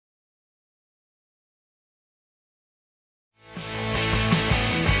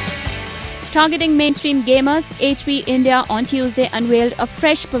Targeting mainstream gamers, HP India on Tuesday unveiled a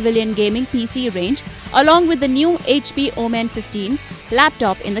fresh Pavilion Gaming PC range along with the new HP OMEN 15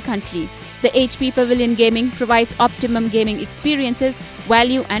 laptop in the country. The HP Pavilion Gaming provides optimum gaming experiences,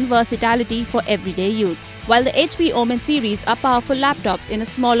 value and versatility for everyday use. While the HP OMEN series are powerful laptops in a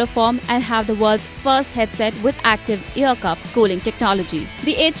smaller form and have the world's first headset with active ear cup cooling technology.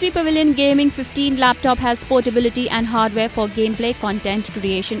 The HP Pavilion Gaming 15 laptop has portability and hardware for gameplay, content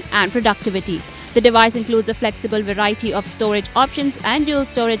creation and productivity. The device includes a flexible variety of storage options and dual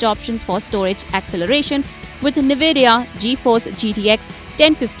storage options for storage acceleration with NVIDIA GeForce GTX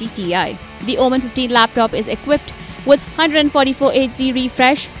 1050 Ti. The OMEN 15 laptop is equipped with 144 Hz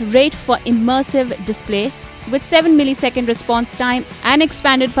refresh rate for immersive display with 7 millisecond response time and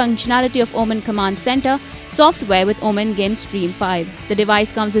expanded functionality of OMEN Command Center software with OMEN Game Stream 5. The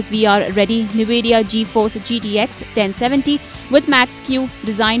device comes with VR-ready NVIDIA GeForce GTX 1070 with Max-Q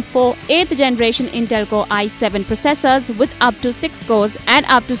designed for 8th generation Intel Core i7 processors with up to 6 cores and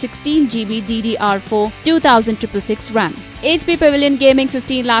up to 16 GB DDR4 2666 RAM. HP Pavilion Gaming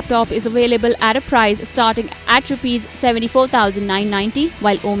 15 laptop is available at a price starting at Rs 74,990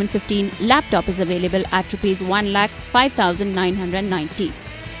 while OMEN 15 laptop is available at Rs 1,05,990.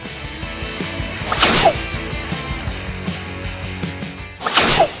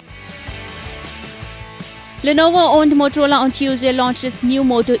 Lenovo-owned Motorola on Tuesday launched its new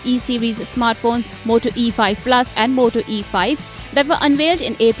Moto E series smartphones, Moto E5 Plus and Moto E5, that were unveiled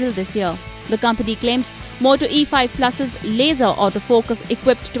in April this year. The company claims Moto E5 Plus's laser autofocus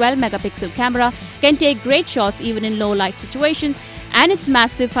equipped 12-megapixel camera can take great shots even in low light situations, and its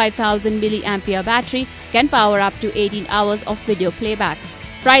massive 5000 mAh battery can power up to 18 hours of video playback.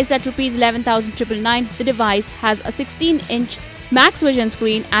 Priced at Rs 11,999, the device has a 16-inch Max Vision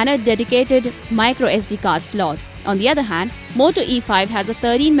screen and a dedicated micro SD card slot. On the other hand, Moto E5 has a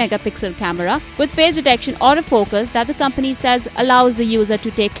 13-megapixel camera with face detection autofocus that the company says allows the user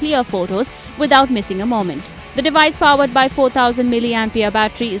to take clear photos without missing a moment. The device, powered by 4000 mAh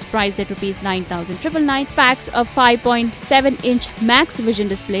battery, is priced at Rs 9,999, packs a 5.7-inch Max Vision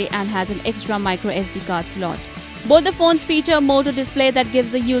display and has an extra micro SD card slot. Both the phones feature a Moto display that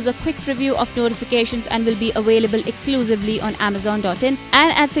gives the user quick preview of notifications and will be available exclusively on Amazon.in and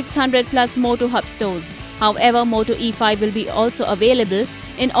at 600 plus Moto Hub stores. However, Moto E5 will be also available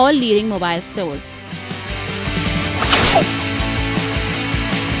in all leading mobile stores.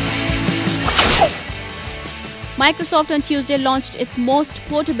 Microsoft on Tuesday launched its most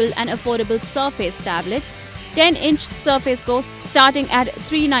portable and affordable Surface tablet, 10-inch Surface Go, starting at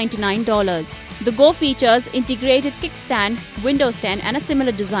 $399. The Go features integrated kickstand, Windows 10 and a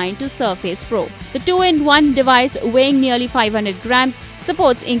similar design to Surface Pro. The 2-in-1 device, weighing nearly 500 grams,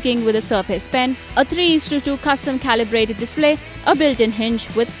 supports inking with a Surface Pen, a 3:2 custom calibrated display, a built-in hinge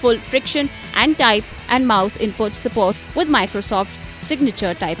with full friction and type and mouse input support with Microsoft's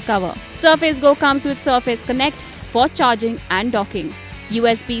signature type cover. Surface Go comes with Surface Connect for charging and docking,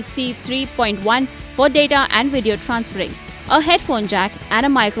 USB-C 3.1 for data and video transferring, a headphone jack and a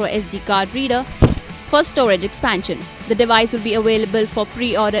micro SD card reader for storage expansion. The device will be available for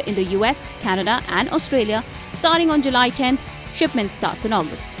pre-order in the US, Canada and Australia starting on July 10th. Shipment starts in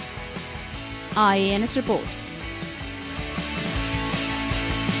August. IANS report.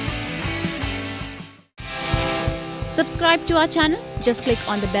 Subscribe to our channel. Just click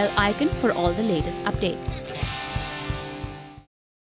on the bell icon for all the latest updates.